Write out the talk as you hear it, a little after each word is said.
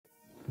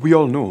We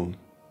all know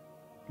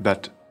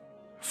that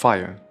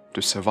fire,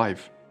 to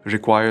survive,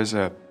 requires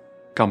a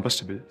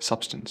combustible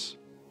substance.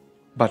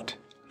 But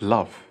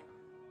love,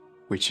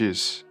 which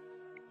is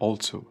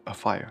also a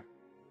fire,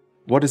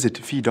 what does it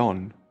feed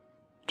on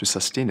to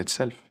sustain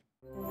itself?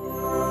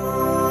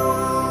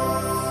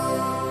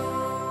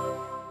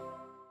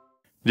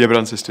 Dear brothers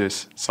and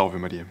sisters, Salve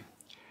Maria.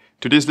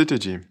 Today's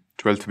liturgy,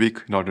 12th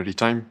week in Ordinary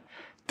Time,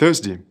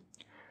 Thursday,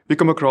 we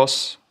come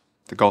across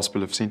the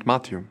Gospel of St.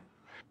 Matthew,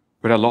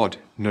 where our Lord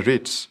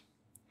narrates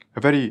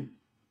a very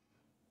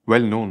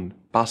well-known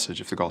passage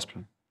of the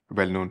Gospel, a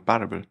well-known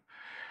parable,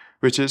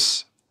 which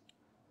is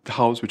the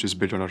house which is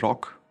built on a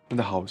rock and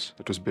the house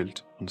that was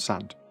built on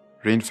sand.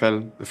 Rain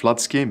fell, the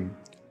floods came,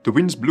 the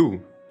winds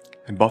blew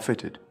and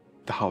buffeted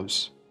the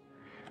house.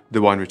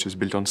 The one which was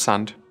built on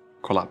sand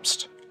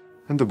collapsed,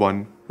 and the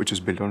one which was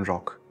built on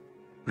rock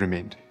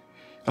remained.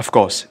 Of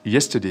course,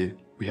 yesterday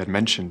we had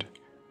mentioned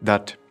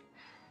that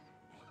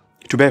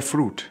to bear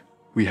fruit,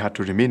 we had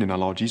to remain in our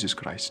Lord Jesus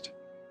Christ.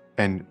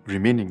 And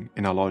remaining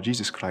in our Lord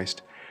Jesus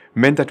Christ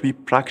meant that we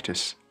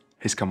practice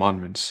His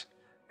commandments,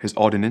 His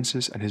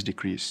ordinances and His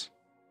decrees.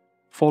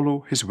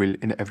 Follow His will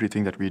in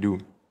everything that we do.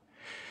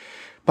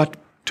 But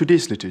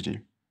today's liturgy,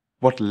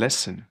 what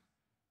lesson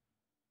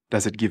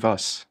does it give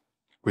us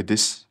with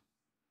this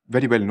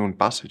very well-known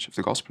passage of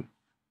the Gospel?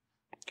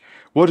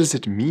 What does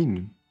it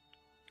mean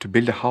to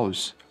build a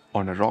house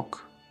on a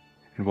rock?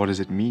 And what does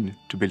it mean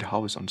to build a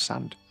house on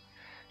sand?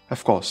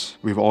 Of course,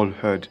 we've all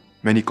heard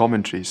many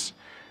commentaries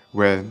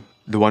where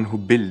the one who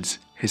builds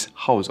his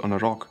house on a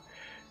rock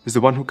is the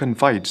one who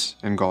confides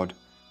in God,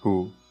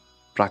 who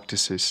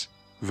practices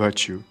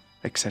virtue,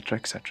 etc.,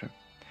 etc.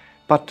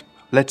 But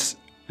let's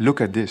look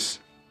at this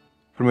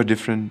from a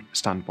different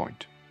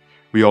standpoint.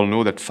 We all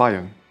know that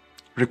fire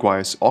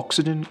requires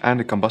oxygen and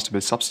a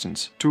combustible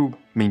substance to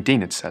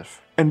maintain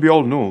itself. And we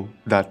all know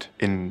that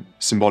in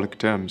symbolic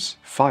terms,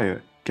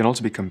 fire can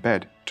also be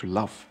compared to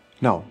love.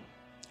 Now,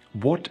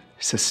 what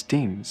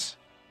sustains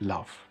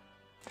love?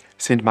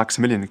 Saint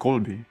Maximilian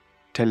Kolbe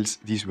tells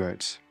these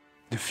words: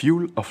 the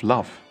fuel of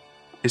love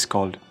is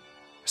called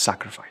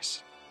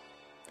sacrifice.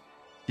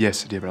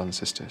 Yes, dear brothers and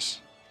sisters,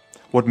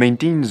 what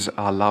maintains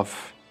our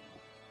love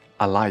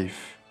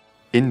alive,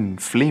 in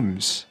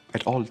flames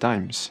at all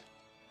times,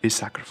 is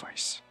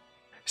sacrifice.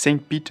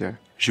 Saint Peter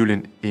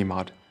Julien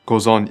Aymard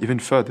goes on even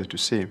further to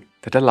say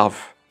that a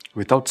love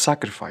without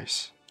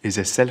sacrifice is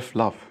a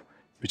self-love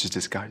which is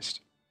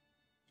disguised.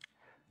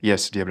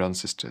 Yes, dear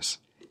brothers and sisters,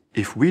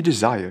 if we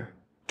desire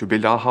to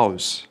build our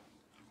house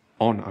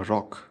on a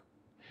rock,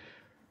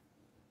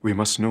 we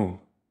must know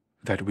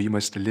that we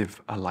must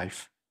live a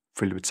life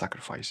filled with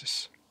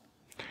sacrifices.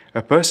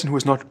 A person who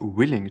is not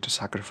willing to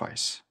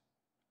sacrifice,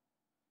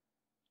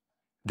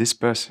 this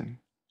person,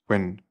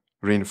 when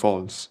rain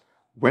falls,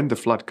 when the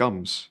flood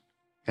comes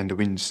and the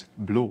winds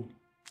blow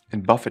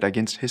and buffet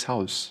against his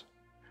house,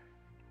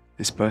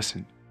 this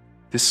person,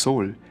 this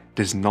soul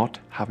does not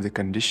have the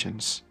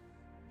conditions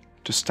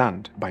to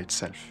stand by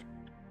itself.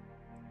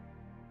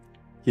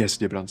 Yes,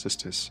 dear brothers and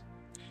sisters,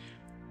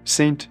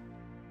 Saint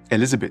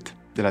Elizabeth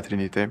de la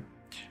Trinité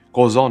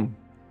goes on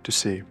to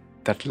say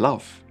that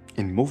love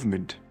in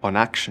movement, on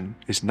action,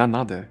 is none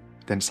other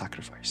than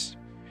sacrifice.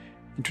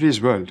 In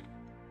today's world,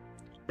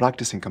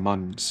 practicing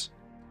commandments,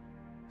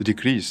 the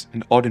decrees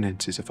and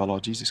ordinances of our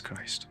Lord Jesus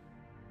Christ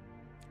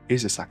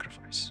is a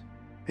sacrifice.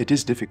 It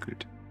is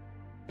difficult,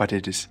 but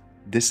it is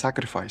this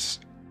sacrifice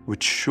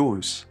which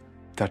shows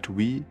that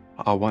we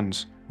are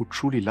ones who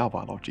truly love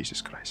our Lord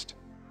Jesus Christ.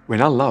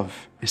 When our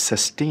love is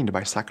sustained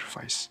by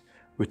sacrifice,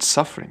 with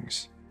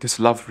sufferings, this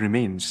love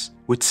remains,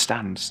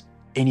 withstands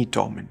any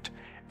torment,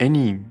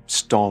 any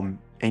storm,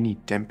 any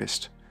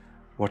tempest,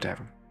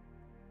 whatever.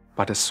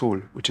 But a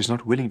soul which is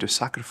not willing to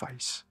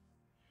sacrifice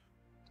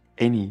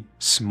any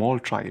small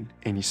trial,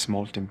 any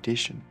small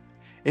temptation,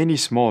 any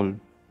small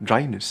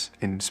dryness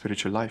in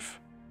spiritual life,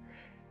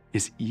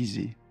 is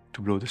easy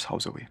to blow this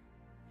house away.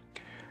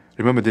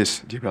 Remember this,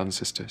 dear brothers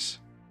and sisters,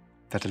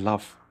 that a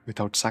love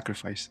without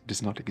sacrifice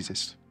does not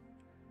exist.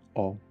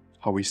 Or,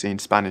 how we say in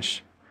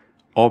Spanish,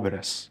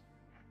 obras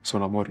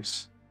son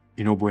amores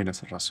y no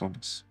buenas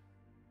razones.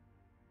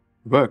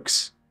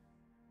 Works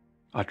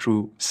are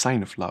true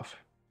sign of love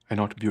and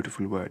not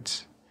beautiful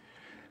words.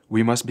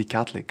 We must be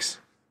Catholics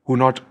who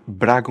not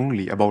brag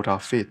only about our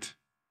faith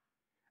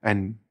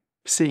and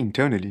say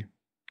internally,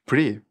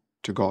 pray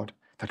to God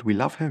that we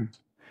love Him,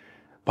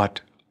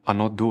 but are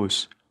not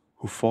those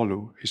who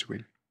follow His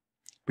will.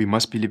 We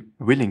must be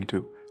willing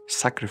to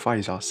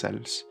sacrifice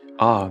ourselves,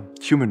 our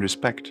human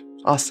respect,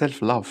 our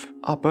self-love,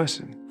 our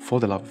person, for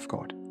the love of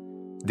God.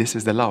 This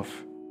is the love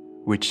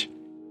which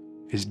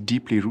is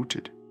deeply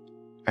rooted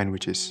and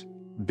which is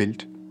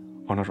built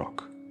on a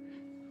rock.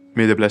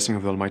 May the blessing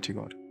of the Almighty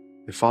God,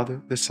 the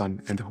Father, the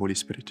Son, and the Holy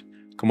Spirit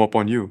come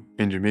upon you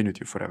and remain with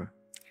you forever.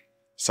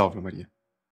 Salve Maria.